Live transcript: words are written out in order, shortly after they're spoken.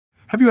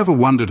Have you ever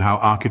wondered how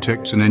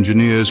architects and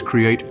engineers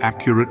create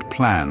accurate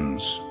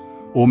plans,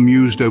 or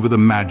mused over the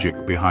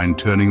magic behind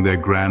turning their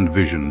grand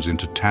visions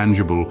into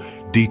tangible,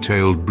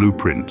 detailed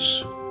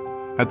blueprints?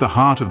 At the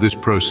heart of this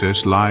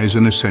process lies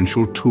an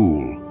essential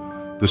tool,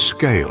 the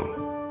scale.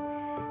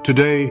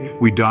 Today,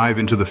 we dive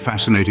into the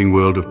fascinating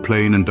world of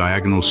plane and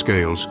diagonal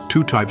scales,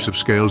 two types of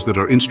scales that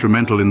are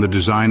instrumental in the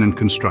design and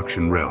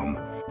construction realm.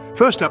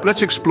 First up,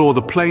 let's explore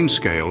the plane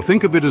scale.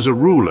 Think of it as a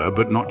ruler,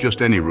 but not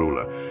just any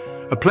ruler.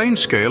 A plane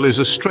scale is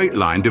a straight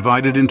line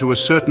divided into a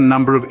certain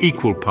number of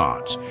equal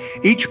parts.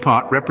 Each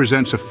part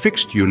represents a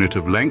fixed unit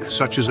of length,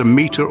 such as a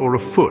meter or a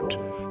foot.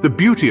 The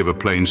beauty of a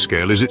plane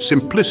scale is its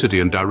simplicity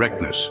and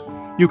directness.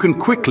 You can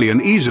quickly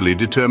and easily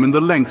determine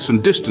the lengths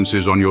and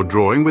distances on your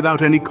drawing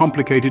without any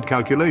complicated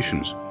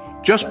calculations.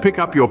 Just pick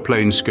up your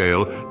plane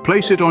scale,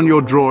 place it on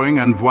your drawing,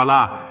 and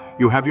voila,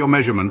 you have your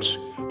measurements.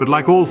 But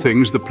like all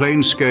things, the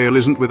plane scale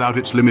isn't without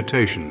its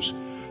limitations.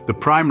 The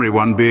primary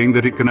one being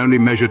that it can only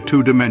measure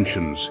two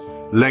dimensions: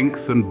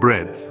 length and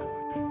breadth.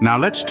 Now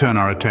let's turn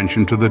our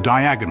attention to the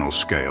diagonal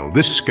scale.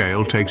 This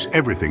scale takes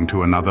everything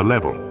to another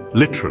level,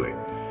 literally.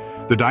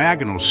 The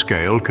diagonal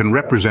scale can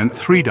represent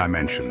three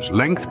dimensions: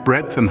 length,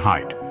 breadth, and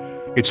height.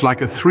 It's like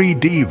a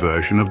 3D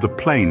version of the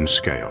plane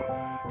scale.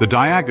 The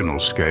diagonal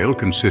scale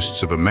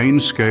consists of a main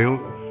scale,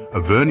 a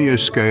vernier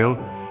scale,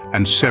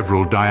 and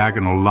several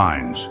diagonal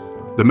lines.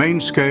 The main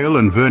scale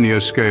and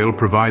vernier scale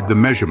provide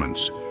the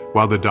measurements,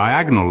 while the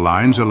diagonal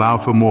lines allow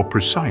for more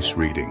precise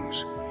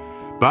readings.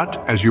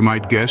 But, as you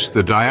might guess,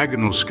 the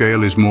diagonal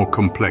scale is more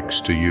complex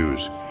to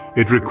use.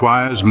 It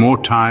requires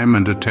more time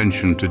and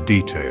attention to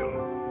detail.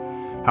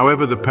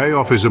 However, the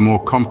payoff is a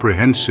more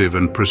comprehensive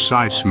and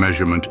precise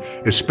measurement,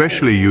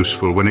 especially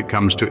useful when it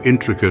comes to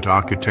intricate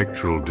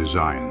architectural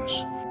designs.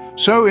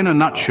 So, in a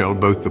nutshell,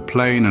 both the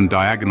plane and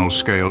diagonal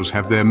scales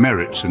have their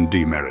merits and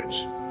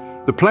demerits.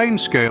 The plane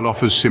scale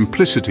offers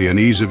simplicity and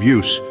ease of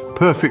use,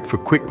 perfect for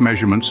quick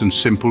measurements and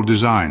simple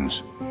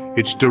designs.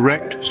 It's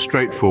direct,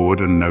 straightforward,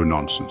 and no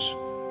nonsense.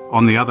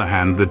 On the other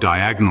hand, the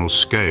diagonal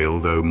scale,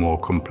 though more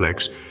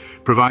complex,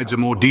 provides a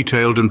more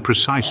detailed and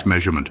precise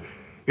measurement.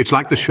 It's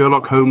like the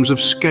Sherlock Holmes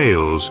of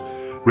scales,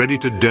 ready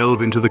to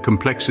delve into the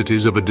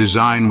complexities of a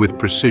design with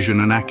precision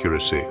and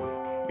accuracy.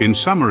 In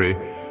summary,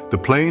 the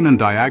plane and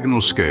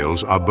diagonal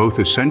scales are both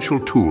essential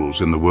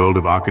tools in the world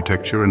of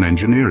architecture and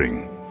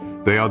engineering.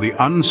 They are the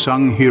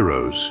unsung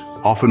heroes,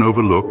 often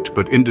overlooked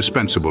but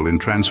indispensable in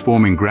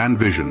transforming grand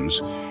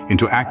visions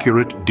into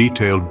accurate,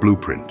 detailed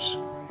blueprints.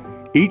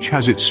 Each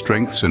has its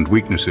strengths and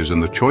weaknesses,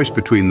 and the choice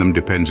between them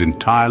depends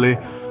entirely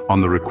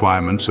on the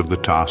requirements of the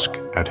task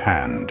at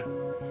hand.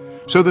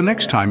 So the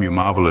next time you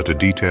marvel at a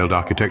detailed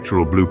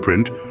architectural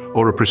blueprint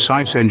or a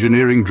precise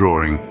engineering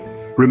drawing,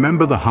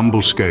 remember the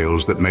humble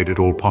scales that made it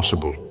all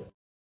possible.